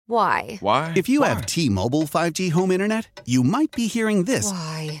Why? Why? If you have T-Mobile 5G home internet, you might be hearing this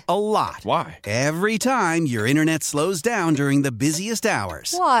Why? a lot. Why? Every time your internet slows down during the busiest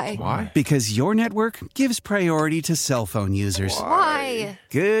hours. Why? Why? Because your network gives priority to cell phone users. Why?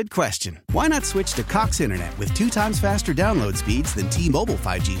 Good question. Why not switch to Cox Internet with 2 times faster download speeds than T-Mobile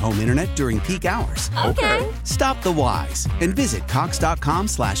 5G home internet during peak hours? Okay. Stop the whys and visit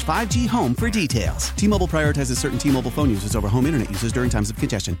cox.com/5G home for details. T-Mobile prioritizes certain T-Mobile phone users over home internet users during times of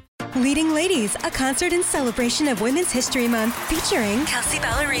congestion. Leading Ladies, a concert in celebration of Women's History Month featuring Kelsey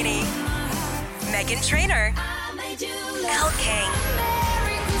Ballerini, Meghan Trainor, Elle King,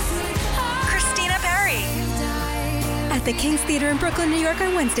 Christina Perri. At the King's Theater in Brooklyn, New York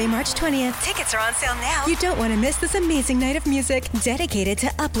on Wednesday, March 20th. Tickets are on sale now. You don't want to miss this amazing night of music dedicated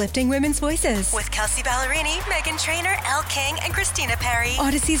to uplifting women's voices. With Kelsey Ballerini, Meghan Trainor, Elle King, and Christina Perri.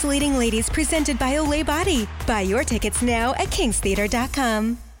 Odyssey's Leading Ladies presented by Olay Body. Buy your tickets now at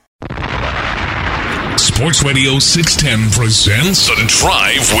kingstheater.com. Sports Radio 610 presents The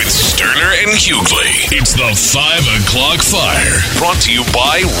Drive with Sterner and Hughley. It's the 5 o'clock fire. Brought to you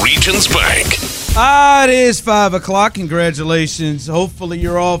by Regions Bank. It is 5 o'clock. Congratulations. Hopefully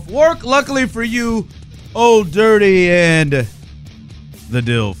you're off work. Luckily for you, Old Dirty and the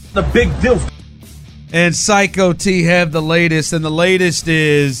Dilf. The big Dilf. And Psycho T have the latest. And the latest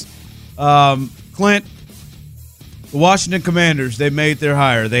is Clint, the Washington Commanders, they made their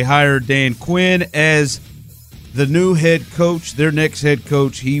hire. They hired Dan Quinn as the new head coach, their next head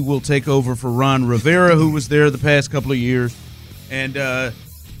coach. He will take over for Ron Rivera, who was there the past couple of years. And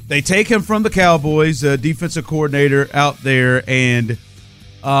they take him from the Cowboys, defensive coordinator out there, and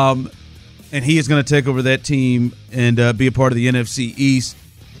he is going to take over that team and be a part of the NFC East.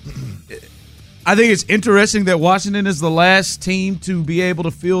 I think it's interesting that Washington is the last team to be able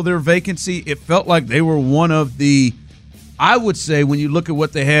to fill their vacancy. It felt like they were one of the, I would say, when you look at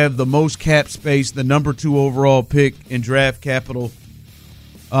what they have, the most cap space, the number 2 overall pick in draft capital,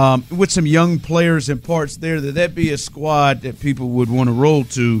 with some young players and parts there, that be a squad that people would want to roll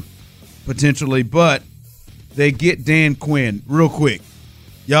to potentially. But they get Dan Quinn real quick.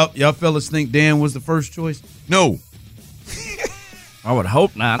 Y'all fellas think Dan was the first choice? No. I would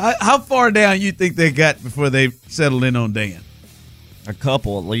hope not. How far down you think they got before they settled in on Dan? A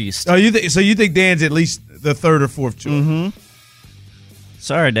couple at least. Oh, you think Dan's at least the 3rd or 4th choice? Mm-hmm.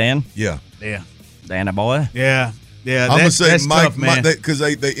 Sorry, Dan. Yeah. Danny boy. Yeah. I'm going to say Mike, tough, man. Because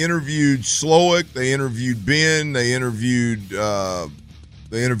they interviewed Slowick, they interviewed Ben, they interviewed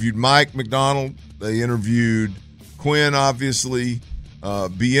Mike McDonald, they interviewed Quinn, obviously,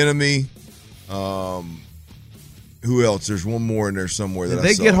 Bieniemy. Who else? There's one more in there somewhere that Did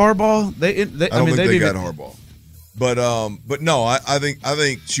they get Harbaugh? I don't think they got Harbaugh. But no, I think I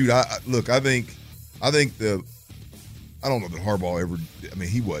don't know that Harbaugh ever. I mean,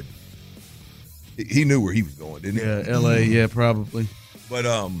 he knew where he was going, didn't he? Yeah, L.A. Yeah, probably. But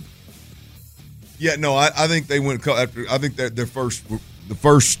yeah, no, I think they went after. I think that the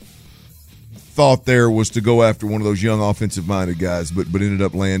first thought there was to go after one of those young offensive-minded guys, but ended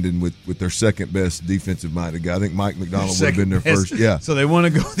up landing with their second-best defensive-minded guy. I think Mike McDonald would have been their first. Yeah. So they want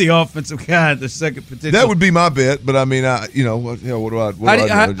to go with the offensive guy, the second potential. That would be my bet, but I mean, what do I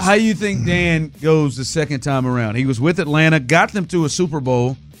know? How do you think Dan goes the second time around? He was with Atlanta, got them to a Super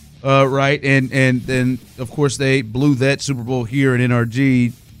Bowl, right? And then, of course, they blew that Super Bowl here in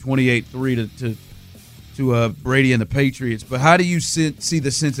NRG 28-3 to Brady and the Patriots. But how do you see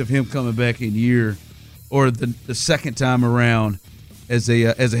the sense of him coming back in year or the second time around as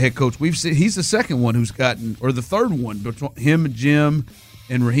a head coach? We've seen he's the second one who's gotten, or the third one between him and Jim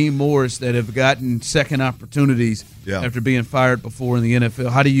and Raheem Morris that have gotten second opportunities after being fired before in the NFL.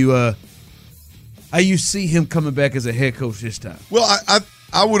 How do you see him coming back as a head coach this time? Well,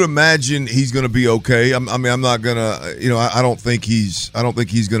 I would imagine he's going to be okay. I'm not going to, I don't think he's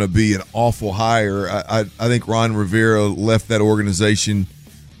going to be an awful hire. I think Ron Rivera left that organization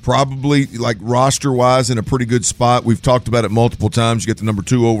probably like roster-wise in a pretty good spot. We've talked about it multiple times. You get the number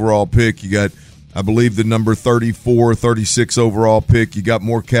 2 overall pick. You got, I believe, the number 34, 36 overall pick. You got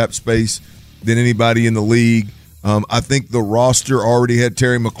more cap space than anybody in the league. I think the roster already had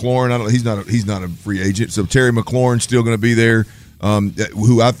Terry McLaurin. He's not a free agent, so Terry McLaurin's still going to be there.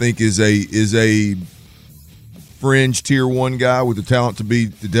 Who I think is a fringe tier 1 guy with the talent to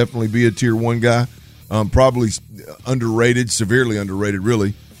definitely be a tier 1 guy. Probably underrated, severely underrated,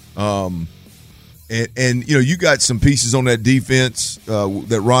 really. And you got some pieces on that defense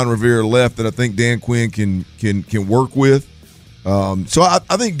that Ron Rivera left that I think Dan Quinn can work with. So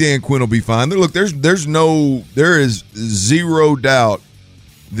I think Dan Quinn will be fine. Look, there is zero doubt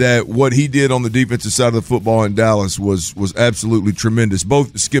that what he did on the defensive side of the football in Dallas was absolutely tremendous,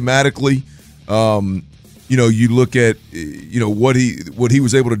 both schematically. You look at what he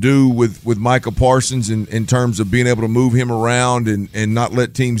was able to do with Micah Parsons in terms of being able to move him around and not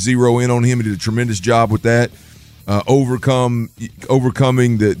let teams zero in on him. He did a tremendous job with that. Overcoming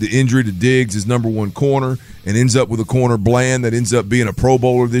the injury to Diggs, his number one corner, and ends up with a corner Bland that ends up being a Pro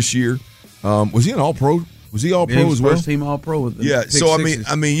Bowler this year. Was he an All-Pro? Was he All-Pro as well? First team All-Pro with the pick sixes.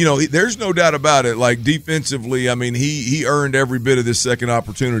 I mean, there's no doubt about it. Like defensively, I mean, he earned every bit of this second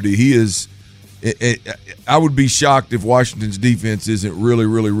opportunity. He is. I would be shocked if Washington's defense isn't really,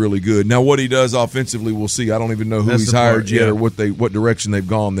 really, really good. Now, what he does offensively, we'll see. I don't even know who he's hired yet or what direction they've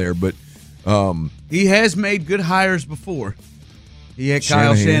gone there. But he has made good hires before. He had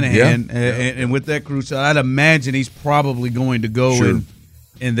Kyle Shanahan, and with that crew, so I'd imagine he's probably going to go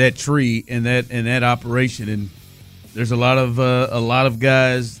in that tree in that operation. And there's a lot of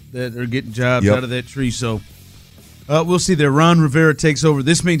guys that are getting jobs out of that tree. So. We'll see there. Ron Rivera takes over.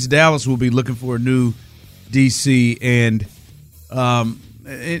 This means Dallas will be looking for a new DC, and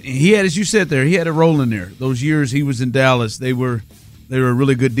he had, as you said there, he had a role in there. Those years he was in Dallas, they were a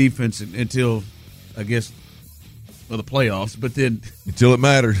really good defense until, I guess, the playoffs. But then until it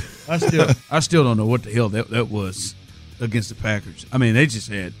mattered, I still don't know what the hell that was against the Packers. I mean, they just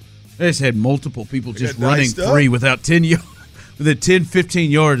had multiple people just running free without 10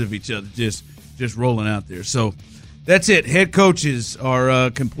 15 yards of each other, just rolling out there. So. That's it. Head coaches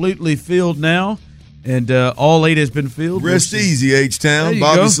are completely filled now, and all 8 has been filled. Rest easy, H-Town.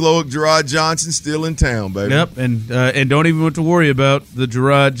 Bobby Slowick, Gerard Johnson still in town, baby. Yep, and don't even want to worry about the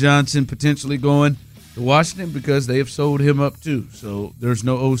Gerard Johnson potentially going to Washington because they have sold him up too. So there's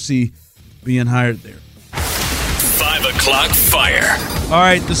no OC being hired there. 5 o'clock fire. All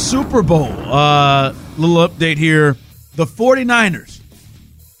right, the Super Bowl. Little update here. The 49ers.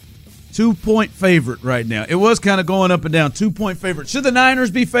 2-point favorite right now. It was kind of going up and down. 2-point favorite. Should the Niners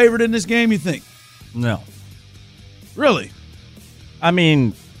be favored in this game, you think? No. Really? I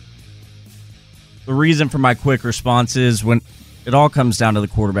mean, the reason for my quick response is when it all comes down to the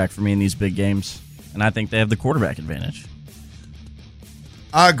quarterback for me in these big games, and I think they have the quarterback advantage.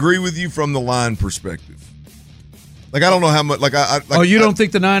 I agree with you from the line perspective. Like, I don't know how much. You don't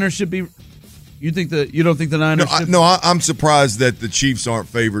think the Niners should be? You don't think the Niners? I'm surprised that the Chiefs aren't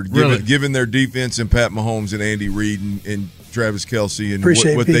favored, given their defense and Pat Mahomes and Andy Reid and Travis Kelce and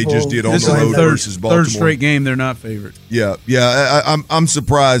what they just did on the road versus Baltimore. Third straight game, they're not favored. Yeah. I'm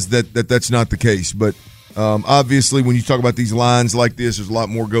surprised that that's not the case. But obviously, when you talk about these lines like this, there's a lot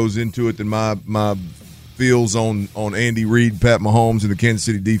more goes into it than my feels on Andy Reid, Pat Mahomes, and the Kansas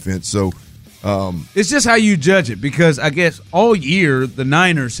City defense. So. It's just how you judge it, because I guess all year the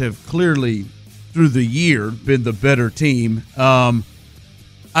Niners have clearly, through the year, been the better team.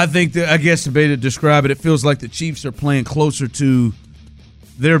 I think that, I guess the way to describe it, it feels like the Chiefs are playing closer to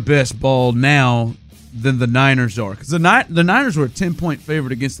their best ball now than the Niners are. Because the Niners were a 10-point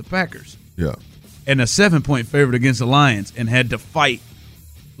favorite against the Packers. Yeah. And a 7-point favorite against the Lions, and had to fight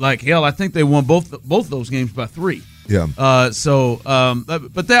like hell. I think they won both those games by 3. Yeah. When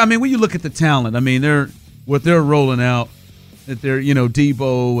you look at the talent, I mean, they're rolling out. That they're,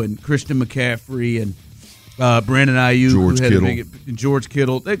 Debo and Christian McCaffrey and Brandon Ayuk, George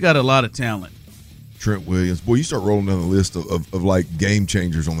Kittle. They got a lot of talent. Trent Williams. Boy, you start rolling down the list of like game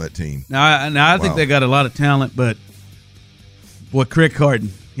changers on that team. Now I think they got a lot of talent, but boy, Craig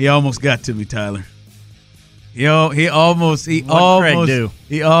Carton, he almost got to me, Tyler. He almost tried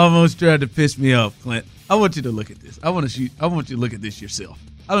to piss me off, Clint. I want you to look at this. I want you to look at this yourself.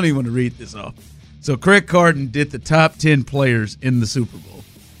 I don't even want to read this off. So Craig Carton did the top 10 players in the Super Bowl.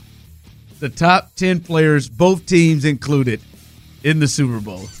 The top 10 players, both teams included, in the Super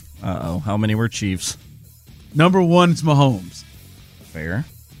Bowl. Uh-oh. How many were Chiefs? Number 1 is Mahomes. Fair.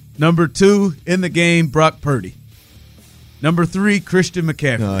 Number 2 in the game, Brock Purdy. Number 3, Christian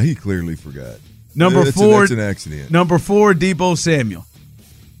McCaffrey. No, he clearly forgot. Number 4, that's an accident. Number 4, Debo Samuel.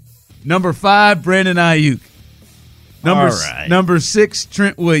 Number 5, Brandon Ayuk. Number 6,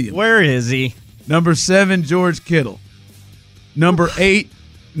 Trent Williams. Where is he? Number 7, George Kittle. Number 8,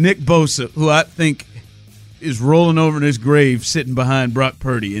 Nick Bosa, who I think is rolling over in his grave sitting behind Brock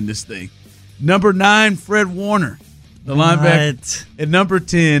Purdy in this thing. Number 9, Fred Warner, the linebacker. And number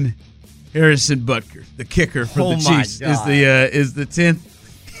 10, Harrison Butker, the kicker for the Chiefs, is the 10th.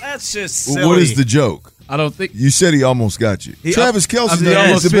 That's just silly. What is the joke? I don't think you said he almost got you. Travis Kelce is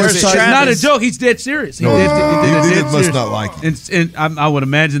the best. It's not a joke. He's dead serious. He must not like it. And I would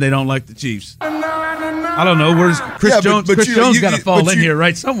imagine they don't like the Chiefs. I don't know. Where's Chris Jones? Chris Jones got to fall in here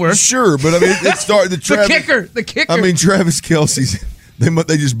right somewhere. Sure, but I mean, it started the kicker. I mean, Travis Kelce's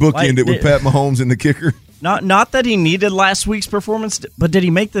They just bookend it with Pat Mahomes and the kicker. Not that he needed last week's performance, but did he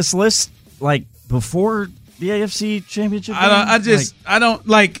make this list before the AFC Championship game? I don't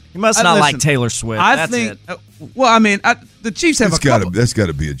like. He must not like Taylor Swift. That's it. The Chiefs have that's got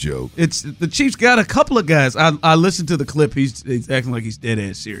to be a joke. It's the Chiefs got a couple of guys. I listened to the clip. He's acting like he's dead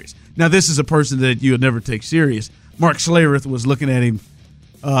ass serious. Now this is a person that you would never take serious. Mark Schlereth was looking at him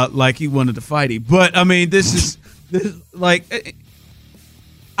like he wanted to fight him. But this like.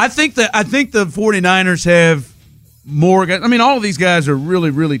 I think the 49ers have more guys. I mean, all of these guys are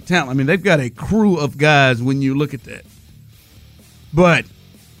really, really talented. I mean, they've got a crew of guys when you look at that. But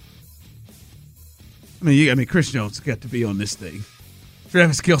I mean, Chris Jones got to be on this thing.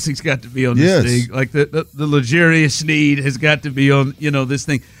 Travis Kelce's got to be on this thing. Like the L'Jarius Sneed has got to be on this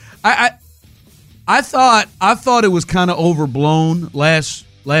thing. I thought it was kind of overblown last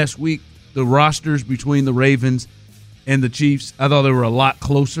week. The rosters between the Ravens and the Chiefs, I thought they were a lot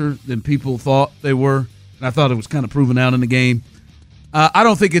closer than people thought they were. And I thought it was kind of proven out in the game. I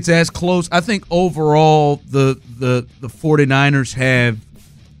don't think it's as close. I think overall the 49ers have,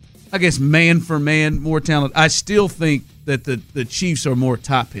 I guess, man for man, more talent. I still think that the Chiefs are more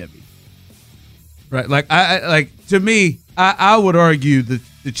top heavy. Right? To me, I would argue that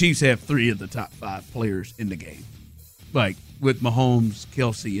the Chiefs have 3 of the top 5 players in the game. Like with Mahomes,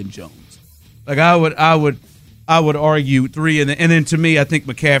 Kelce, and Jones. Like I would argue 3, and then to me, I think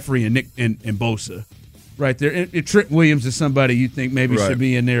McCaffrey and Nick and Bosa, right there. And Trent Williams is somebody you think maybe should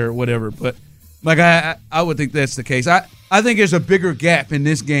be in there or whatever. But like I would think that's the case. I think there's a bigger gap in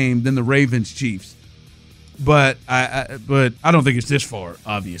this game than the Ravens Chiefs, but I don't think it's this far.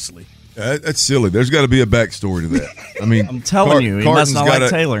 Obviously, that's silly. There's got to be a backstory to that. I mean, I'm telling you, he must not like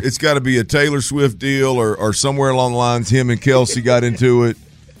Taylor. It's got to be a Taylor Swift deal, or somewhere along the lines, him and Kelce got into it.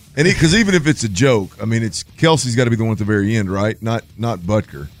 And because even if it's a joke, I mean, it's Kelce's got to be the one at the very end, right? Not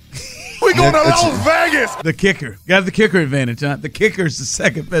Butker. We going to Las Vegas. The kicker got the kicker advantage, huh? The kicker's the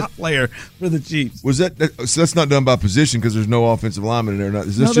second best player for the Chiefs. So that's not done by position because there's no offensive lineman in there.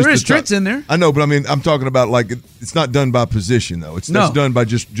 There is. Trent's in there. I know, but I mean, I'm talking about like it's not done by position though. It's done by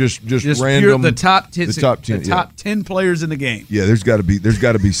just random. The top 10. The top 10. The top 10 players in the game. Yeah, there's got to be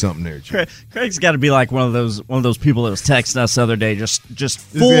something there. Craig's got to be like one of those people that was texting us the other day, just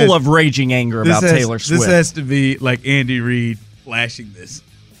full of raging anger about Taylor Swift. This has to be like Andy Reid flashing this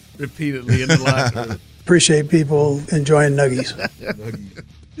repeatedly in the locker room. Appreciate people enjoying nuggies.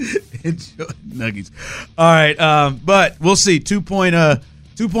 Enjoy nuggies. All right, but we'll see.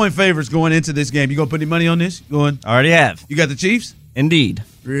 2-point favorites going into this game. You gonna put any money on this? Going? Already have. You got the Chiefs? Indeed.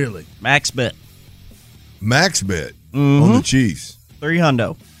 Really? Max bet on the Chiefs.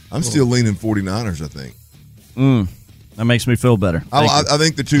 $300. I'm still leaning 49ers. I think. That makes me feel better. I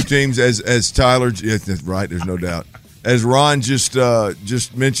think the two teams, as Tyler, that's right. There's no doubt. As Ron just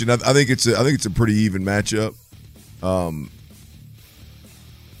mentioned, I think it's a pretty even matchup. But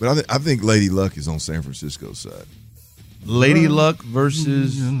I think Lady Luck is on San Francisco's side. Lady Luck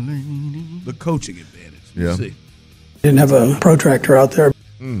versus the coaching advantage. We'll see. Didn't have a protractor out there.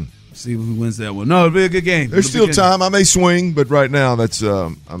 See who wins that one. No, it'll be a good game. There's still time. I may swing, but right now that's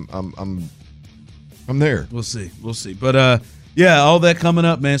I'm there. We'll see. But all that coming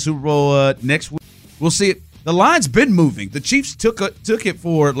up, man. Super Bowl next week. We'll see it. The line's been moving. The Chiefs took it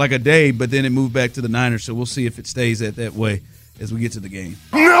for like a day, but then it moved back to the Niners. So we'll see if it stays that way as we get to the game.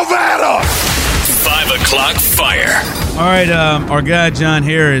 Nevada! 5 o'clock fire. All right, our guy John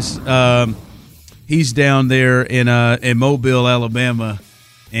Harris, he's down there in Mobile, Alabama,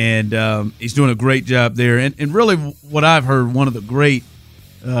 and he's doing a great job there. And really, what I've heard, one of the great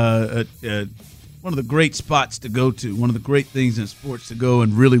spots to go to, one of the great things in sports to go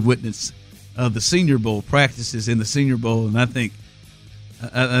and really witness the Senior Bowl practices in the Senior Bowl, and I think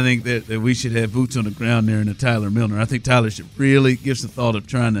that we should have boots on the ground there in the Tyler Milner. I think Tyler should really give some thought of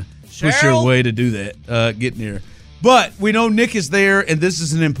trying to push your way to do that, getting there. But we know Nick is there, and this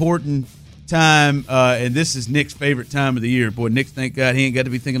is an important time, and this is Nick's favorite time of the year. Boy, Nick, thank God he ain't got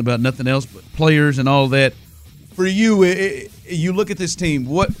to be thinking about nothing else but players and all that. For you, you look at this team.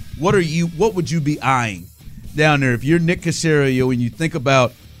 What would you be eyeing down there if you're Nick Caserio and you think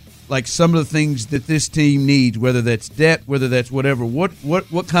about like some of the things that this team needs, whether that's depth, whether that's whatever,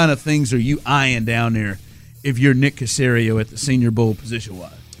 what kind of things are you eyeing down there if you're Nick Caserio at the Senior Bowl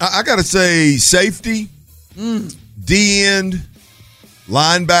position-wise? I got to say safety, D-end,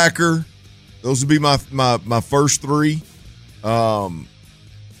 linebacker. Those would be my first 3. And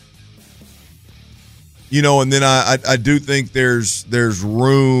then I do think there's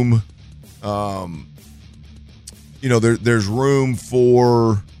room, there's room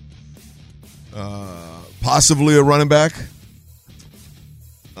for possibly a running back.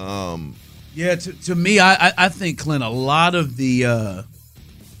 Yeah, to me, I think, Clint, a lot of the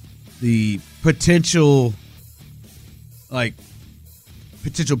potential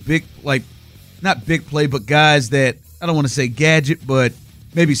big, not big play, but guys that, I don't want to say gadget, but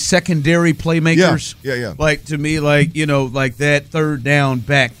maybe secondary playmakers. Yeah. Like, to me, like that third down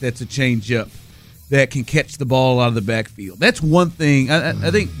back that's a change-up that can catch the ball out of the backfield. That's one thing.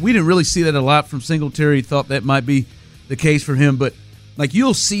 I think we didn't really see that a lot from Singletary. Thought that might be the case for him, but like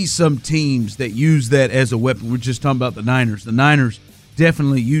you'll see some teams that use that as a weapon. We're just talking about the Niners. The Niners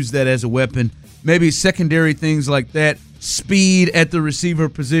definitely use that as a weapon. Maybe secondary things like that. Speed at the receiver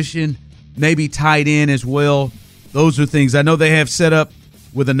position, maybe tight end as well. Those are things. I know they have set up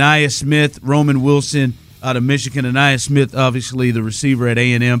with Aniyah Smith, Roman Wilson out of Michigan. Aniyah Smith, obviously the receiver at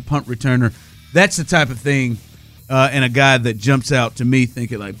A&M, punt returner. That's the type of thing, and a guy that jumps out to me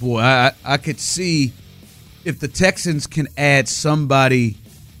thinking like, boy, I could see if the Texans can add somebody,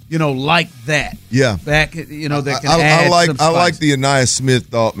 like that. Yeah. Back, that can add some spice. I like the Aniyah Smith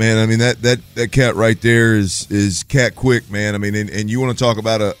thought, man. I mean, that cat right there is cat quick, man. I mean, and you want to talk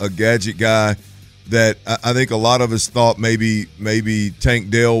about a gadget guy that I think a lot of us thought maybe Tank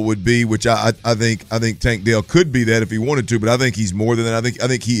Dell would be, which I think Tank Dell could be that if he wanted to, but I think he's more than that. I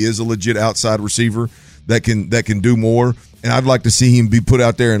think he is a legit outside receiver that can do more, and I'd like to see him be put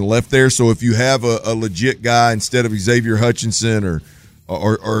out there and left there. So if you have a legit guy instead of Xavier Hutchinson or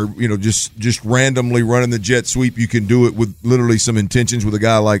just randomly running the jet sweep, you can do it with literally some intentions with a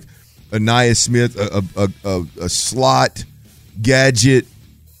guy like Aniyah Smith, a slot gadget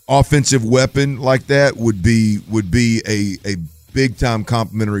offensive weapon like that would be a big time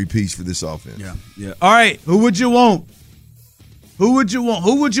complementary piece for this offense. Yeah. All right, who would you want? Who would you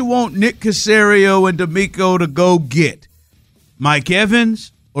want Nick Caserio and D'Amico to go get? Mike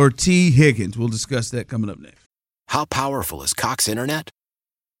Evans or Tee Higgins? We'll discuss that coming up next. How powerful is Cox Internet?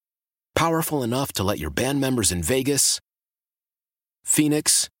 Powerful enough to let your band members in Vegas,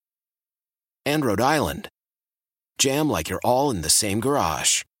 Phoenix, and Rhode Island jam like you're all in the same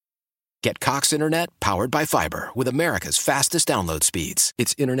garage. Get Cox Internet powered by fiber with America's fastest download speeds.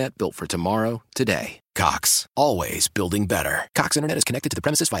 It's internet built for tomorrow, today. Cox, always building better. Cox Internet is connected to the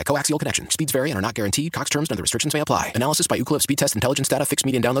premises via coaxial connection. Speeds vary and are not guaranteed. Cox terms and other restrictions may apply. Analysis by Ookla of Speed Test Intelligence Data. Fixed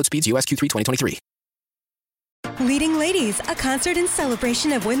median download speeds. US Q3 2023. Leading Ladies, a concert in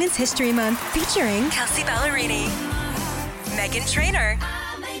celebration of Women's History Month featuring Kelsey Ballerini, Meghan Trainor,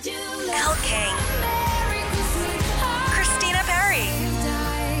 Elle King, Christina Perri.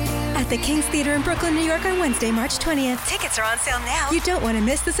 At the King's Theater in Brooklyn, New York on Wednesday, March 20th. Tickets are on sale now. You don't want to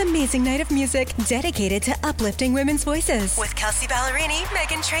miss this amazing night of music dedicated to uplifting women's voices. With Kelsey Ballerini,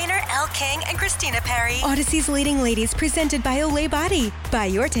 Meghan Trainor, Elle King, and Christina Perri. Odyssey's Leading Ladies presented by Olay Body. Buy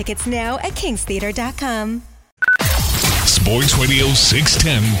your tickets now at kingstheater.com. Sports Radio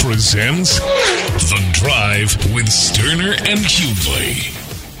 610 presents The Drive with Sterner and Hughley.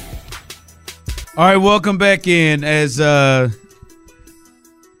 All right, welcome back in. As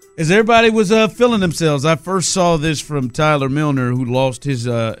everybody was feeling themselves, I first saw this from Tyler Milner, who lost his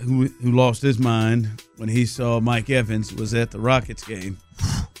mind when he saw Mike Evans was at the Rockets game.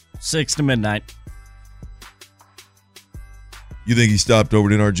 6 to midnight. You think he stopped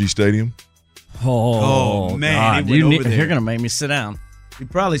over at NRG Stadium? Oh man, God. You're gonna make me sit down. He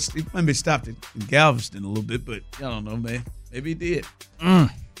maybe stopped in Galveston a little bit, but I don't know, man. Maybe he did. I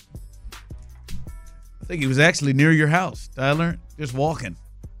think he was actually near your house, Tyler, just walking.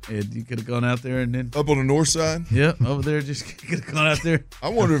 And you could have gone out there and then up on the north side. Yeah, over there, just could have gone out there. I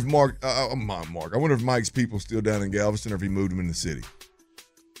wonder if I wonder if Mike's people still down in Galveston, or if he moved them in the city.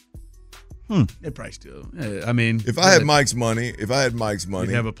 They probably still. I mean, if I had Mike's money, you'd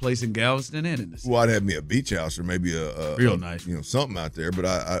have a place in Galveston and in the city. Well, I'd have me a beach house or maybe a real nice, something out there. But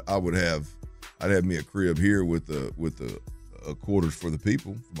I'd have me a crib here with a quarters for the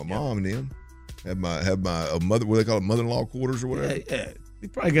people, for my mom and them. Have my mother, what they call it, mother-in-law quarters or whatever. Yeah. You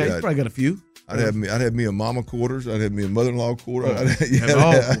probably got a few. I'd have me a mama quarters. I'd have me a mother-in-law quarter. I'd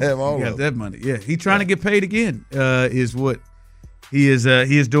have all. You got that money. Yeah, he trying to get paid again. Is what he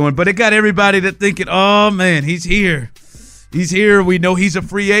is doing. But it got everybody to thinking, oh man, he's here. He's here. We know he's a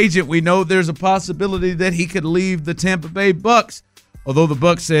free agent. We know there's a possibility that he could leave the Tampa Bay Bucks. Although the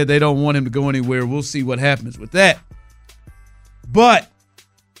Bucks said they don't want him to go anywhere. We'll see what happens with that. But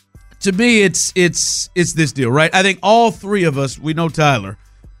to me, it's this deal, right? I think all three of us, we know Tyler,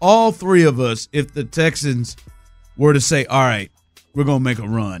 all three of us, if the Texans were to say, all right, we're going to make a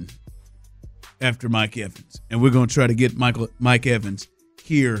run after Mike Evans, and we're going to try to get Mike Evans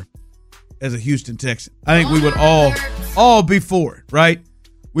here as a Houston Texan, I think we would all be for it, right?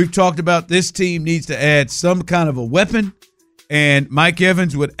 We've talked about this team needs to add some kind of a weapon, And Mike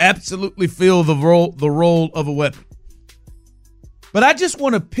Evans would absolutely fill the role of a weapon. But I just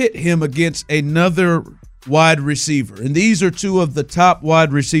want to pit him against another wide receiver. And these are two of the top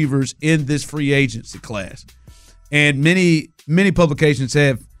wide receivers in this free agency class. And many publications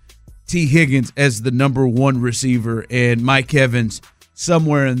have Tee Higgins as the number one receiver and Mike Evans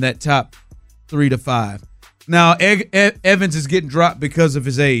somewhere in that top 3 to 5. Now, Evans is getting dropped because of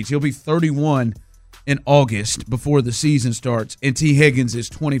his age. He'll be 31 in August before the season starts. And Tee Higgins is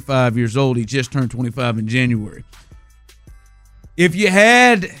 25 years old. He just turned 25 in January. If you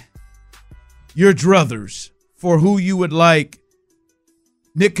had your druthers for who you would like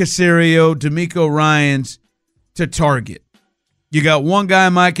Nick Caserio, D'Amico Ryans to target, you got one guy,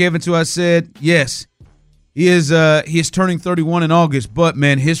 Mike Evans, who I said, yes, he is turning 31 in August, but,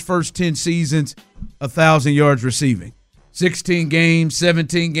 man, his first 10 seasons, 1,000 yards receiving. 16 games,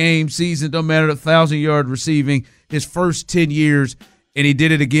 17 games, season, don't matter, 1,000-yard receiving his first 10 years, and he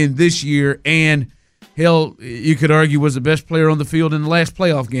did it again this year, and hell, you could argue was the best player on the field in the last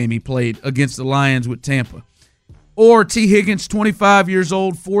playoff game he played against the Lions with Tampa. Or Tee Higgins, 25 years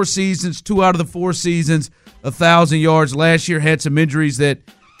old, 4 seasons, 2 out of the 4 seasons, 1,000 yards. Last year had some injuries that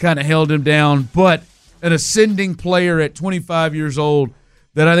kind of held him down, but an ascending player at 25 years old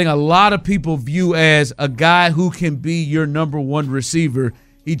that I think a lot of people view as a guy who can be your number one receiver.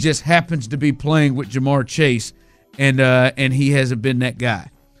 He just happens to be playing with Jamar Chase, and he hasn't been that guy.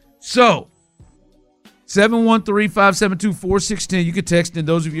 So, 713-572-4610. You can text in.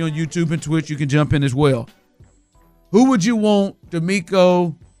 Those of you on YouTube and Twitch, you can jump in as well. Who would you want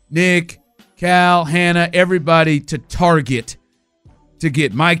D'Amico, Nick, Cal, Hannah, everybody to target to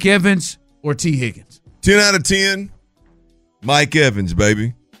get Mike Evans or Tee Higgins? 10 out of 10, Mike Evans,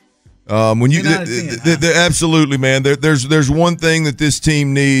 baby. Absolutely, man. There's one thing that this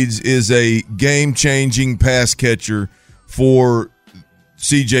team needs is a game-changing pass catcher for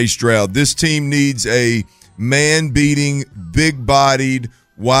CJ Stroud. This team needs a man-beating, big-bodied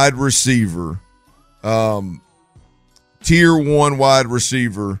wide receiver, tier 1 wide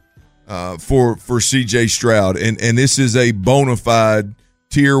receiver for CJ Stroud, and this is a bona fide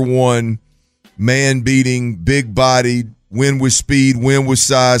tier 1 man-beating, big-bodied, win with speed, win with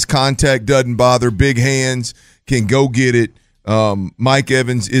size, contact doesn't bother, big hands, can go get it. Mike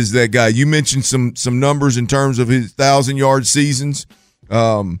Evans is that guy. You mentioned some numbers in terms of his 1,000-yard seasons.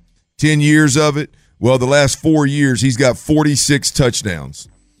 10 years of it. Well, the last 4 years, he's got 46 touchdowns.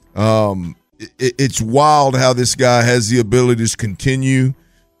 It's wild how this guy has the ability to continue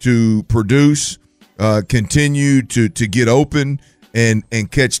to produce, continue to get open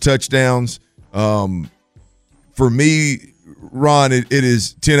and catch touchdowns. For me, Ron, it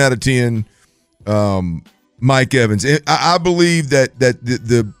is 10 out of 10 Mike Evans. I believe that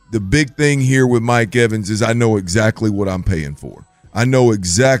the big thing here with Mike Evans is I know exactly what I'm paying for. I know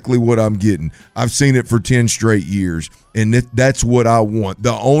exactly what I'm getting. I've seen it for 10 straight years, and that's what I want.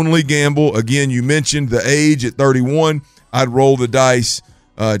 The only gamble, again, you mentioned the age at 31, I'd roll the dice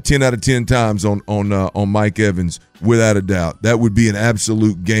 10 out of 10 times on Mike Evans without a doubt. That would be an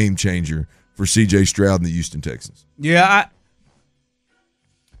absolute game changer for CJ Stroud and the Houston Texans. Yeah,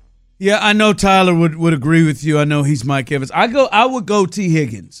 I know Tyler would agree with you. I know he's Mike Evans. I would go Tee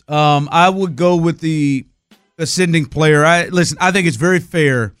Higgins. I would go with the ascending player. I think it's very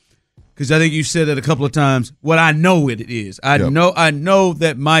fair because I think you said it a couple of times. What I know it is. I know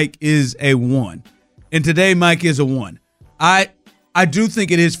that Mike is a 1. And today Mike is a 1. I do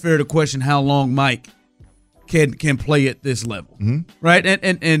think it is fair to question how long Mike can play at this level. Mm-hmm. Right?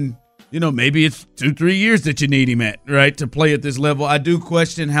 And you know, maybe it's 2-3 years that you need him at, right, to play at this level. I do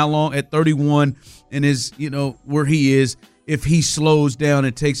question how long at 31 and is, you know, where he is, if he slows down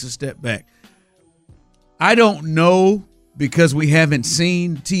and takes a step back. I don't know because we haven't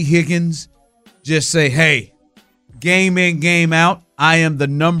seen Tee Higgins just say, hey, game in, game out, I am the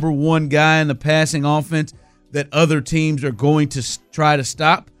number one guy in the passing offense that other teams are going to try to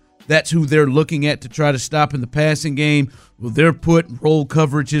stop. That's who they're looking at to try to stop in the passing game. Will they put roll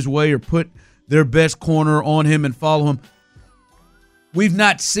coverage his way or put their best corner on him and follow him? We've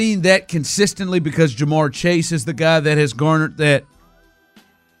not seen that consistently because Jamar Chase is the guy that has garnered that.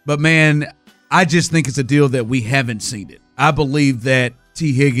 But, man, I just think it's a deal that we haven't seen it. I believe that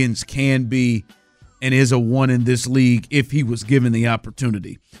Tee Higgins can be and is a 1 in this league if he was given the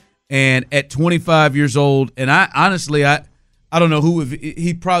opportunity. And at 25 years old, and I honestly don't know who,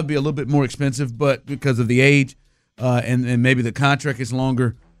 he'd probably be a little bit more expensive, but because of the age and maybe the contract is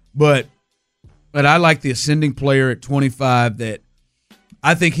longer. But I like the ascending player at 25 that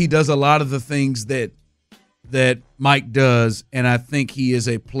I think he does a lot of the things that Mike does, and I think he is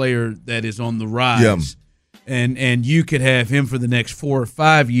a player that is on the rise. and you could have him for the next 4 or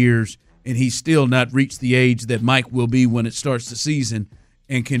 5 years, and he's still not reached the age that Mike will be when it starts the season,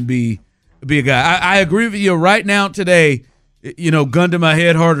 and can be a guy. I agree with you right now today. Gun to my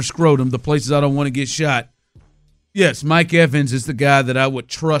head, heart, or scrotum, the places I don't want to get shot. Yes, Mike Evans is the guy that I would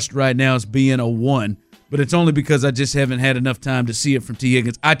trust right now as being a 1, but it's only because I just haven't had enough time to see it from Tee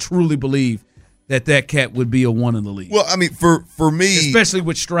Higgins. I truly believe that cat would be a 1 in the league. Well, I mean, for me, especially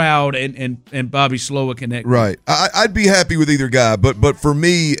with Stroud and Bobby Slowick and that. Right. I'd be happy with either guy, but for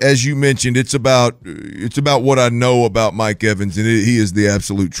me, as you mentioned, it's about what I know about Mike Evans, and he is the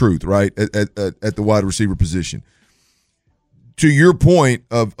absolute truth, right, at the wide receiver position. To your point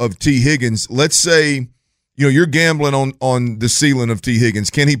of Tee Higgins, let's say you're gambling on the ceiling of Tee Higgins.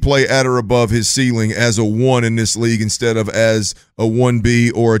 Can he play at or above his ceiling as a 1 in this league instead of as a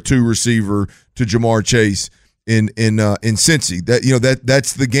 1B or a 2 receiver to Jamar Chase in Cincy?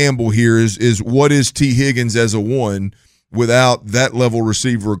 That's the gamble here is what is Tee Higgins as a 1 without that level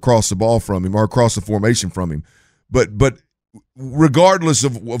receiver across the ball from him or across the formation from him. But regardless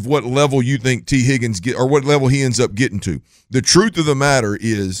of what level you think Tee Higgins get or what level he ends up getting to, the truth of the matter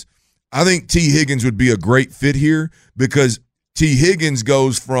is I think Tee Higgins would be a great fit here because Tee Higgins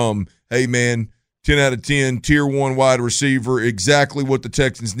goes from, hey, man, 10 out of 10, tier 1 wide receiver, exactly what the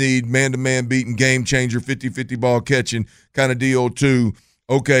Texans need, man-to-man beating, game changer, 50-50 ball catching kind of deal, to,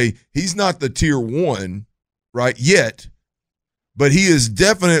 okay, he's not the tier 1, right, yet, but he is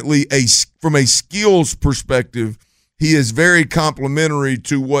definitely, from a skills perspective, he is very complimentary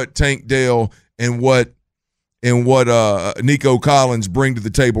to what Tank Dell and what Nico Collins bring to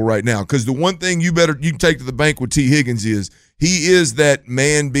the table right now. Because the one thing you can take to the bank with Tee Higgins is he is that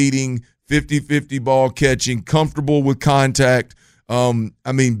man-beating, 50-50 ball catching, comfortable with contact,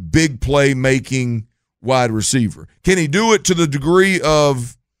 big play making wide receiver. Can he do it to the degree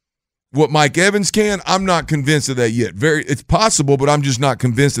of what Mike Evans can? I'm not convinced of that yet. It's possible, but I'm just not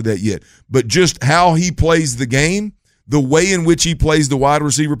convinced of that yet. But just how he plays the game, the way in which he plays the wide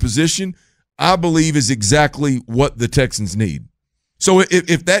receiver position, I believe is exactly what the Texans need. So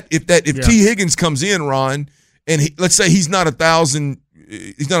if Tee Higgins comes in, Ron, and let's say he's not a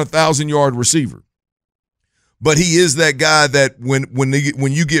 1,000-yard receiver, but he is that guy that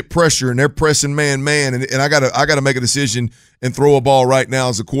when you get pressure and they're pressing man, and I gotta make a decision and throw a ball right now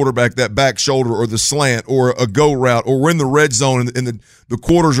as a quarterback, that back shoulder or the slant or a go route, or we're in the red zone and the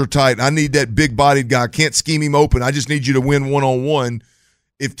quarters are tight and I need that big bodied guy. I can't scheme him open. I just need you to win one-on-one.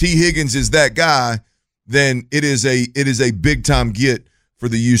 If Tee Higgins is that guy, then it is a big time get for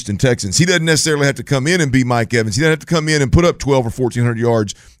the Houston Texans. He doesn't necessarily have to come in and be Mike Evans. He doesn't have to come in and put up 12 or 1,400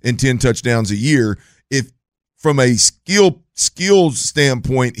 yards and 10 touchdowns a year. If from a skills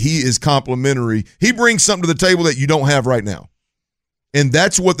standpoint, he is complimentary. He brings something to the table that you don't have right now. And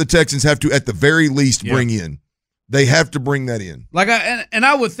that's what the Texans have to, at the very least, bring in. They have to bring that in.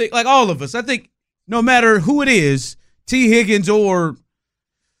 I would think, like all of us, I think no matter who it is, Tee Higgins or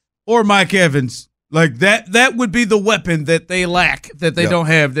Mike Evans, like that would be the weapon that they lack, that they don't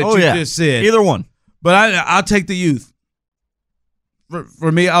have, that just said. Either one. But I'll take the youth.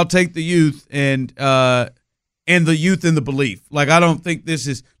 For me, I'll take the youth and the youth and the belief. Like, I don't think this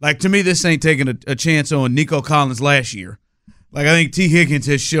is, like, to me, this ain't taking a chance on Nico Collins last year. Like, I think Tee Higgins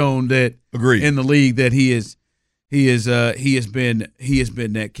has shown that in the league that he has been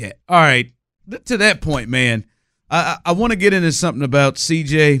that cat. All right, to that point, man, I want to get into something about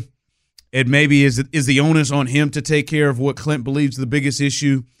CJ. And maybe is the onus on him to take care of what Clint believes the biggest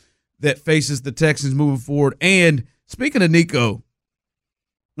issue that faces the Texans moving forward. And speaking of Nico,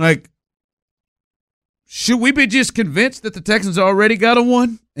 like, should we be just convinced that the Texans already got a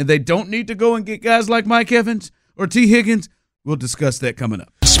 1 and they don't need to go and get guys like Mike Evans or Tee Higgins? We'll discuss that coming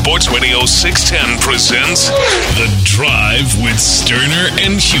up. Sports Radio 610 presents The Drive with Sterner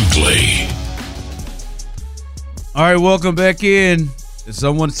and Hughley. All right, welcome back in. As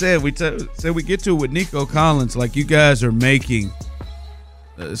someone said, we get to it with Nico Collins, like you guys are making.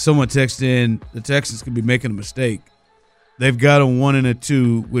 Someone texted in, the Texans could be making a mistake. They've got a 1 and a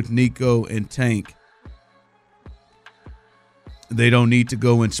 2 with Nico and Tank. They don't need to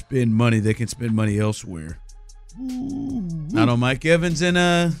go and spend money. They can spend money elsewhere. Not on Mike Evans and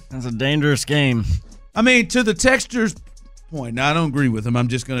that's a dangerous game. I mean, to the texter's point, now I don't agree with him. I'm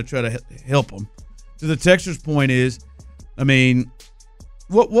just going to try to help him. To the texter's point is, I mean,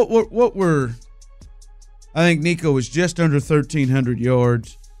 what were, I think Nico was just under 1,300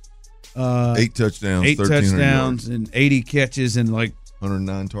 yards. 8 touchdowns, and 80 catches and like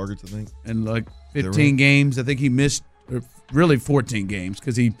 109 targets, I think. And like 15 games. I think he missed, or really 14 games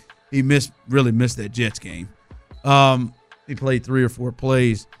because he missed that Jets game. He played 3 or 4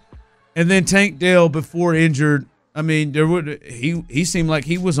 plays. And then Tank Dell, before injured, I mean, he seemed like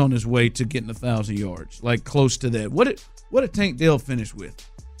he was on his way to getting 1,000 yards, like close to that. What did Tank Dell finish with?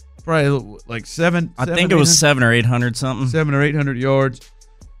 Probably like seven. I think it was 700 or 800 something. 700 or 800 yards.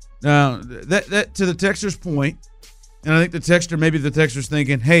 Now that to the texter's point, and I think the texter's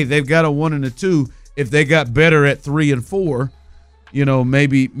thinking, hey, they've got a 1 and a 2. If they got better at 3 and 4,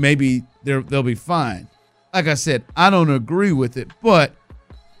 maybe they'll be fine. Like I said, I don't agree with it, but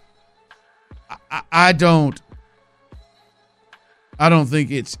I don't think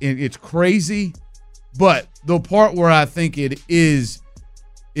it's crazy. But the part where I think it is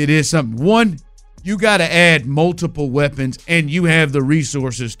something. One, you got to add multiple weapons, and you have the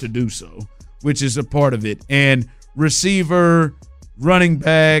resources to do so, which is a part of it. And receiver, running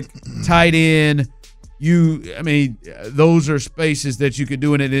back, tight end, those are spaces that you could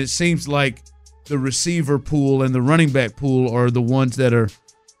do in it. It seems like the receiver pool and the running back pool are the ones that are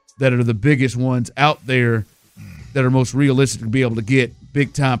the biggest ones out there that are most realistic to be able to get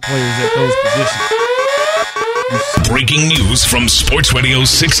big-time players at those positions. Breaking news from Sports Radio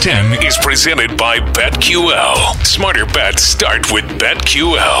 610 is presented by BetQL. Smarter bets start with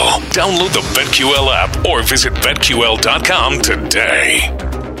BetQL. Download the BetQL app or visit BetQL.com today.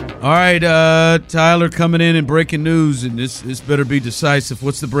 All right, Tyler coming in and breaking news, and this better be decisive.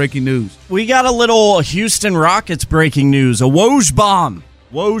 What's the breaking news? We got a little Houston Rockets breaking news. A Woj bomb.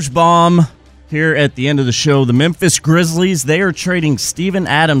 Woj bomb here at the end of the show. The Memphis Grizzlies, they are trading Steven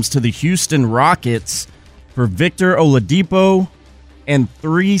Adams to the Houston Rockets for Victor Oladipo and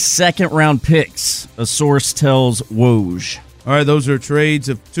 3 second-round picks, a source tells Woj. All right, those are trades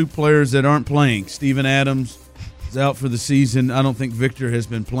of 2 players that aren't playing. Steven Adams is out for the season. I don't think Victor has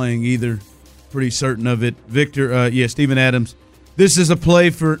been playing either. Pretty certain of it. Victor, Steven Adams. This is a play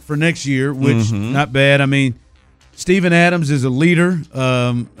for next year, which not bad. I mean, Steven Adams is a leader.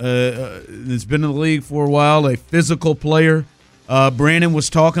 Has been in the league for a while, a physical player. Brandon was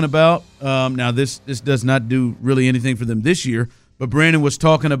talking about, now this does not do really anything for them this year, but Brandon was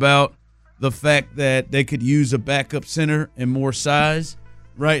talking about the fact that they could use a backup center and more size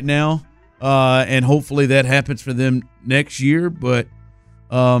right now, and hopefully that happens for them next year. But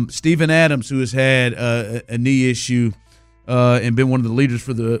Steven Adams, who has had a knee issue and been one of the leaders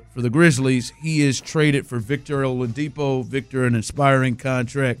for the Grizzlies, he is traded for Victor Oladipo. Victor, an inspiring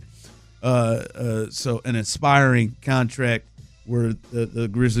contract, so an inspiring contract where the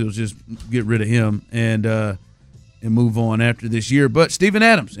Grizzlies will just get rid of him and move on after this year. But Steven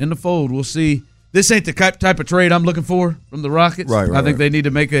Adams in the fold. We'll see. This ain't the type of trade I'm looking for from the Rockets. Right, I think they need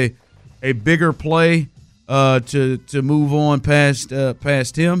to make a bigger play to move on past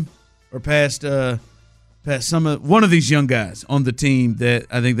him or past one of these young guys on the team. That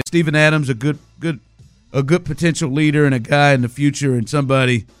I think that Steven Adams a good potential leader and a guy in the future, and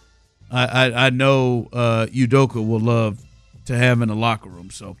somebody I know Udoka will love to have in the locker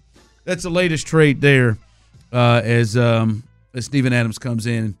room. So that's the latest trade there as Steven Adams comes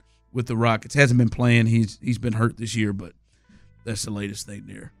in with the Rockets. Hasn't been playing. He's been hurt this year, but that's the latest thing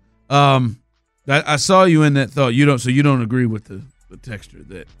there. I saw you in that thought. You don't agree with the texture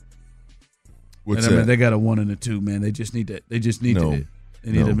that. What's that? I mean, that? they got a 1 and a 2, man. They just need to. They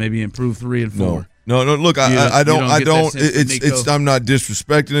need to maybe improve 3 and 4. No. Look, I don't. I'm not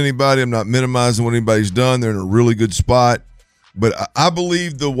disrespecting anybody. I'm not minimizing what anybody's done. They're in a really good spot. But I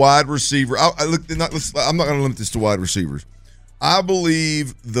believe the wide receiver. I'm not going to limit this to wide receivers. I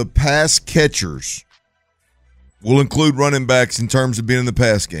believe the pass catchers will include running backs in terms of being in the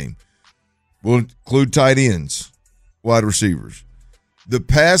pass game. Will include tight ends, wide receivers. The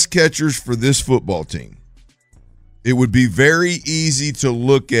pass catchers for this football team. It would be very easy to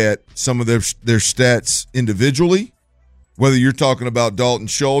look at some of their stats individually. Whether you're talking about Dalton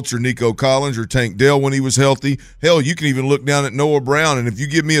Schultz or Nico Collins or Tank Dell when he was healthy. Hell, you can even look down at Noah Brown, and if you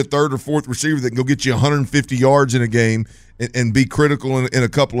give me a 3rd or 4th receiver that can go get you 150 yards in a game and be critical in a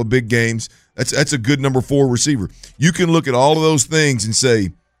couple of big games, that's a good number 4 receiver. You can look at all of those things and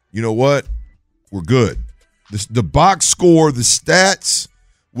say, you know what? We're good. The box score, the stats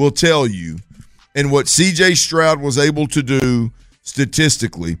will tell you, and what CJ Stroud was able to do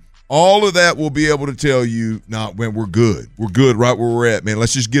statistically, all of that will be able to tell you, man, we're good. We're good right where we're at, man.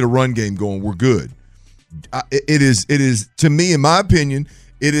 Let's just get a run game going. We're good. It is, to me, in my opinion,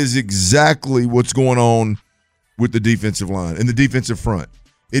 it is exactly what's going on with the defensive line and the defensive front.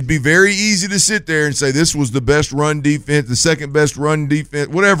 It'd be very easy to sit there and say this was the best run defense, the second best run defense,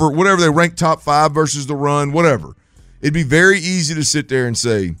 whatever they rank top 5 versus the run, whatever. It'd be very easy to sit there and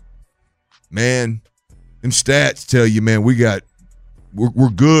say, man, them stats tell you, man, we're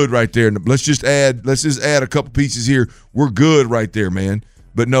good right there. Let's just add a couple pieces here. We're good right there, man.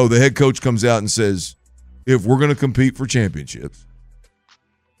 But no, the head coach comes out and says, if we're going to compete for championships,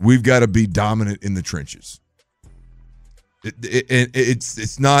 we've got to be dominant in the trenches.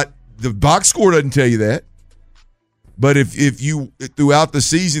 It's not – the box score doesn't tell you that. But if you – throughout the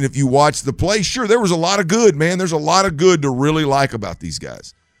season, if you watch the play, sure, there was a lot of good, man. There's a lot of good to really like about these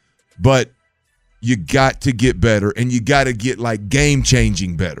guys. But you got to get better, and you got to get, like,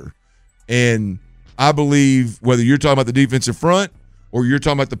 game-changing better. And I believe whether you're talking about the defensive front or you're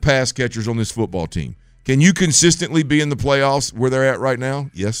talking about the pass catchers on this football team, can you consistently be in the playoffs where they're at right now?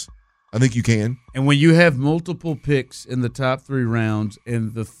 Yes, I think you can. And when you have multiple picks in the top 3 rounds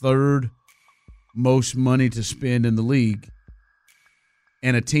and the third most money to spend in the league,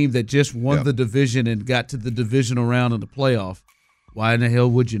 and a team that just won the division and got to the divisional round of the playoff, why in the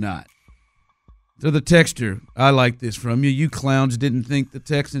hell would you not? To the texter, I like this from you. You clowns didn't think the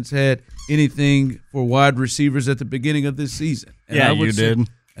Texans had anything for wide receivers at the beginning of this season. And you did.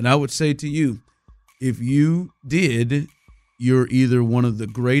 And I would say to you, if you did, you're either one of the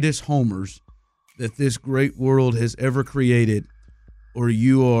greatest homers that this great world has ever created, or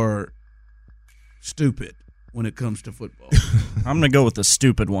you are stupid when it comes to football. I'm going to go with the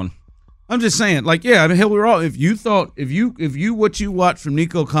stupid one. I'm just saying, like, yeah, I mean, hell, we're all. If you what you watched from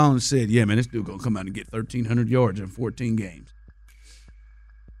Nico Collins said, yeah, man, this dude gonna come out and get 1,300 yards in 14 games.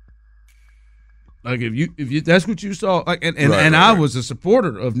 Like, if you that's what you saw, like, and I was a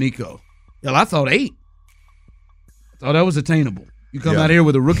supporter of Nico. Hell, I thought 8. I thought that was attainable. You come out here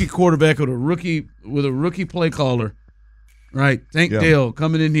with a rookie quarterback with a rookie play caller, right? Tank Dell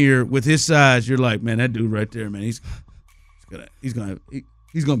coming in here with his size. You're like, man, that dude right there, man, he's gonna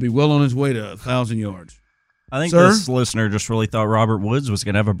be well on his way to 1,000 yards. I think this listener just really thought Robert Woods was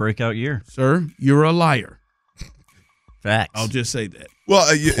going to have a breakout year. Sir, you're a liar. Facts. I'll just say that. Well,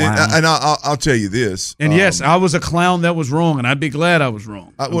 and I'll tell you this. And yes, I was a clown that was wrong, and I'd be glad I was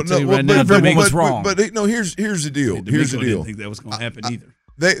wrong. Everyone was wrong. But here's the deal. Here's the deal. Didn't think that was going to happen either.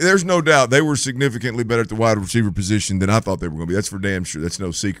 There's no doubt they were significantly better at the wide receiver position than I thought they were going to be. That's for damn sure. That's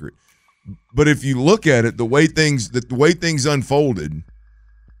no secret. But if you look at it, the way things unfolded,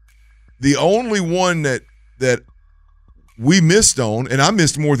 the only one that we missed on, and I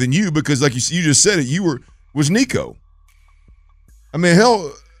missed more than you because, like you just said it, was Nico. I mean,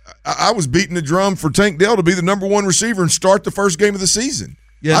 hell, I was beating the drum for Tank Dell to be the number 1 receiver and start the first game of the season.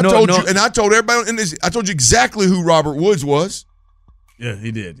 Yeah, I told you, and I told everybody, I told you exactly who Robert Woods was. Yeah,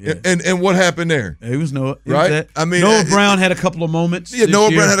 he did. Yeah. And what happened there? He was Noah. Right? I mean, Noah Brown had a couple of moments. Yeah,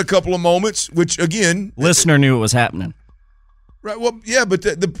 Noah Brown had a couple of moments, which again, listener knew it was happening. Right. Well, yeah, but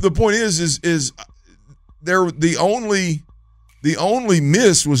the point is there the only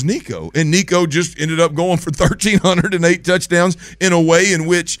miss was Nico, and Nico just ended up going for 1,308 touchdowns in a way in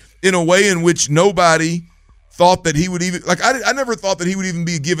which nobody thought that he would even I never thought that he would even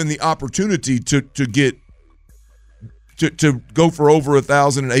be given the opportunity to go for over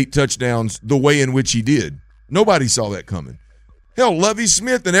 1,008 touchdowns the way in which he did. Nobody saw that coming. Hell, Lovie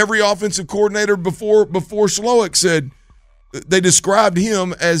Smith and every offensive coordinator before Slowick said they described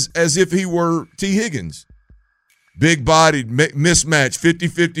him as if he were Tee Higgins. Big-bodied, mismatch,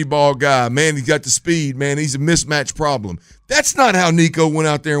 50-50 ball guy. Man, he's got the speed. Man, he's a mismatch problem. That's not how Nico went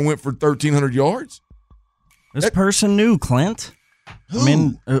out there and went for 1,300 yards. This person knew, Clint. Who? I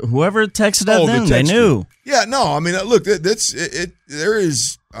mean, whoever texted that then, they knew. Yeah, no, I mean, look, that's it. There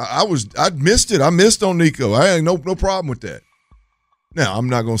is, I missed it. I missed on Nico. I had no problem with that. Now, I'm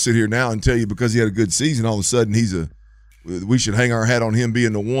not going to sit here now and tell you because he had a good season, all of a sudden we should hang our hat on him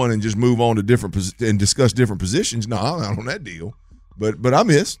being the one and just move on to and discuss different positions. No, I'm not on that deal. But I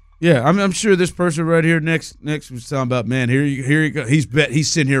missed. Yeah, I'm sure this person right here next was talking about, man, here you go.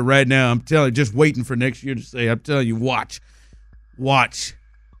 He's sitting here right now. I'm telling you, just waiting for next year to say. I'm telling you, watch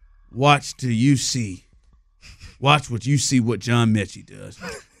till you see. Watch what you see what John Mechie does.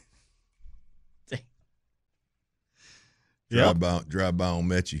 Drive by on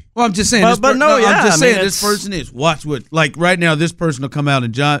Mechie. Well, I'm just saying. I'm just saying this person is. Watch what, like right now, this person will come out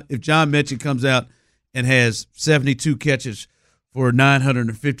and if John Mechie comes out and has 72 catches for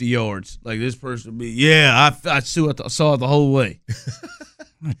 950 yards, like this person will be. Yeah, I saw it the whole way.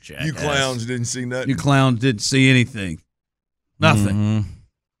 You clowns didn't see nothing. You clowns didn't see anything. Nothing. Mm-hmm.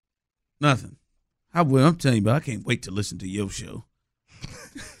 Nothing. I'm telling you, but I can't wait to listen to your show.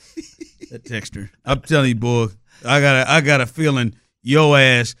 That texter. I'm telling you, boy. I got a feeling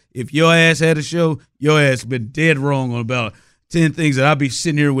if your ass had a show, your ass been dead wrong on about 10 things that I'd be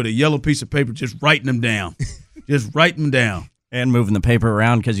sitting here with a yellow piece of paper just writing them down. Just writing them down. And moving the paper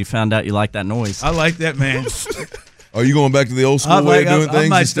around because you found out you like that noise. I like that, man. Are you going back to the old school way of doing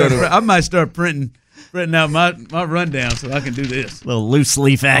things? I might start printing printing out my rundown so I can do this. A little loose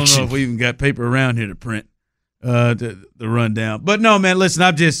leaf I action. don't know if we even got paper around here to print the rundown. But no, man, listen,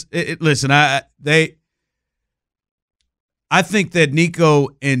 I think that Nico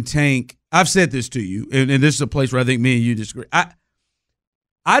and Tank, I've said this to you, and this is a place where I think me and you disagree.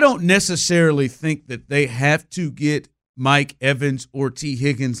 I don't necessarily think that they have to get Mike Evans or Tee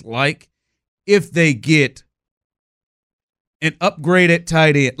Higgins if they get an upgrade at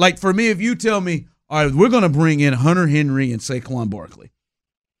tight end. Like, for me, if you tell me, all right, we're going to bring in Hunter Henry and Saquon Barkley,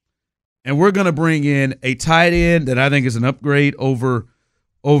 and we're going to bring in a tight end that I think is an upgrade over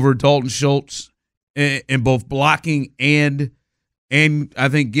Dalton Schultz in both blocking and I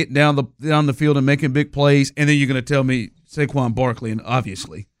think getting down the field and making big plays, and then you're going to tell me Saquon Barkley, and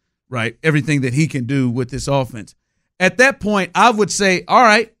obviously, right, everything that he can do with this offense. At that point, I would say, all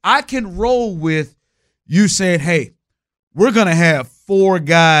right, I can roll with you saying, hey, we're going to have 4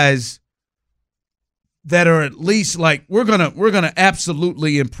 guys that are at least like we're gonna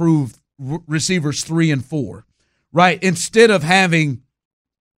absolutely improve receivers 3 and 4, right? Instead of having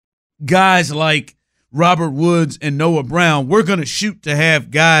guys like Robert Woods and Noah Brown, we're going to shoot to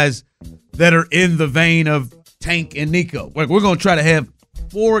have guys that are in the vein of Tank and Nico. Like, we're going to try to have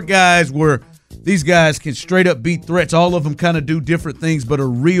 4 guys where these guys can straight up beat threats. All of them kind of do different things, but are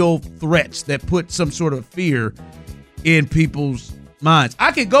real threats that put some sort of fear in people's minds.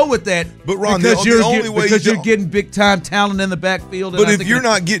 I could go with that, but Ron, because you're getting big time talent in the backfield. But if you're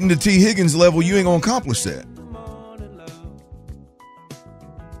not getting to Tee Higgins level, you ain't gonna accomplish that.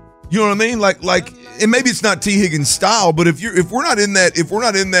 You know what I mean? Like, and maybe it's not Tee Higgins style, but if we're not in that,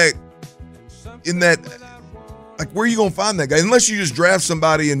 like, where are you gonna find that guy? Unless you just draft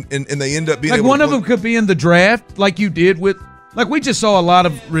somebody and they end up being like able one to of them could be in the draft, like you did with, like, we just saw a lot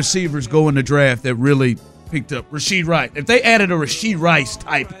of receivers go in the draft that really picked up. Rashid Rice. If they added a Rashid Rice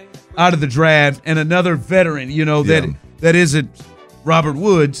type out of the draft and another veteran, that isn't Robert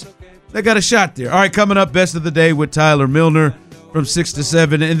Woods, they got a shot there. All right, coming up, Best of the Day with Tyler Milner from 6 to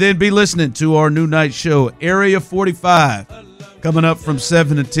 7, and then be listening to our new night show, Area 45, coming up from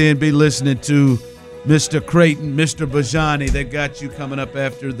 7 to 10. Be listening to Mr. Creighton, Mr. Bajani. They got you coming up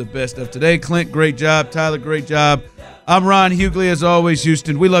after the Best of Today. Clint, great job. Tyler, great job. I'm Ron Hughley, as always,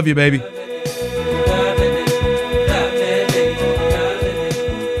 Houston. We love you, baby.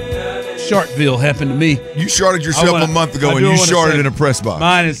 Sharkville happened to me. You sharted yourself a month ago, and you sharted in a press box.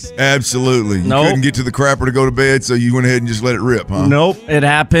 Mine is absolutely. You couldn't get to the crapper to go to bed, so you went ahead and just let it rip, huh? Nope. It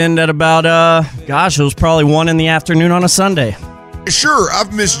happened at about it was probably 1 in the afternoon on a Sunday. Sure,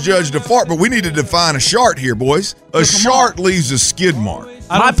 I've misjudged a fart, but we need to define a shart here, boys. A shart leaves a skid mark.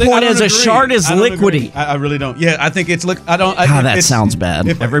 My point is, a shart is liquidy. I really don't. Yeah, I think it's liquid. That sounds bad.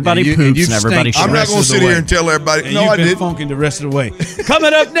 Everybody poops and everybody shits. I'm not going to sit here and tell everybody. And no, I didn't. Funking the rest of the way.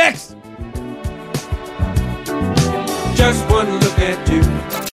 Coming up next. Just one look at you.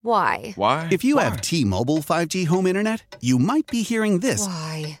 Why? If you have T-Mobile 5G home internet, you might be hearing this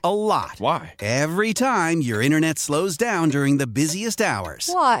Why? a lot. Why? Every time your internet slows down during the busiest hours.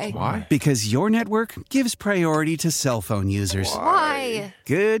 Why? Because your network gives priority to cell phone users. Why?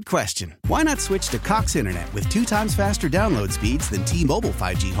 Good question. Why not switch to Cox Internet with 2 times faster download speeds than T-Mobile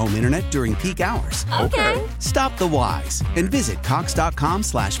 5G home internet during peak hours? Okay. Stop the whys and visit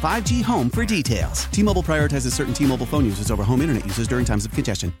cox.com/5G home for details. T-Mobile prioritizes certain T-Mobile phone users over home internet users during times of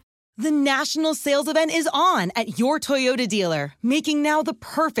congestion. The national sales event is on at your Toyota dealer, making now the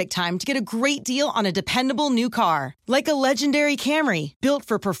perfect time to get a great deal on a dependable new car. Like a legendary Camry, built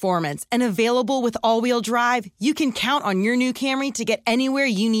for performance and available with all-wheel drive, you can count on your new Camry to get anywhere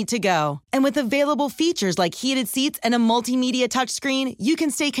you need to go. And with available features like heated seats and a multimedia touchscreen, you can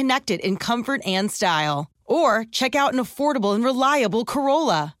stay connected in comfort and style. Or check out an affordable and reliable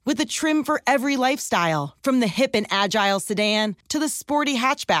Corolla with a trim for every lifestyle, from the hip and agile sedan to the sporty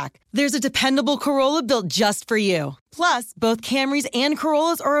hatchback. There's a dependable Corolla built just for you. Plus, both Camrys and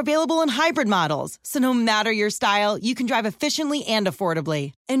Corollas are available in hybrid models, so no matter your style, you can drive efficiently and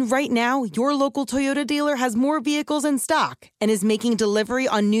affordably. And right now, your local Toyota dealer has more vehicles in stock and is making delivery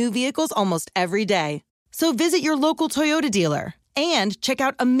on new vehicles almost every day. So visit your local Toyota dealer. And check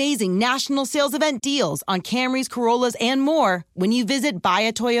out amazing national sales event deals on Camrys, Corollas, and more when you visit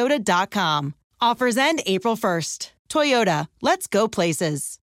buyatoyota.com. Offers end April 1st. Toyota, let's go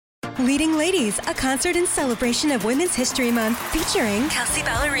places. Leading Ladies, a concert in celebration of Women's History Month featuring Kelsey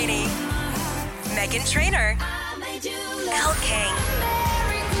Ballerini, Meghan Trainor, Elle King,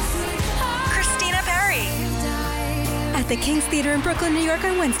 Christina Perri, at the King's Theater in Brooklyn, New York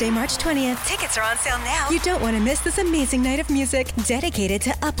on Wednesday, March 20th. Tickets are on sale now. You don't want to miss this amazing night of music dedicated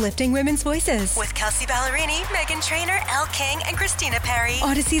to uplifting women's voices. With Kelsey Ballerini, Meghan Trainor, Elle King, and Christina Perry.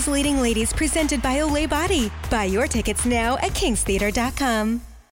 Odyssey's Leading Ladies presented by Olay Body. Buy your tickets now at kingstheater.com.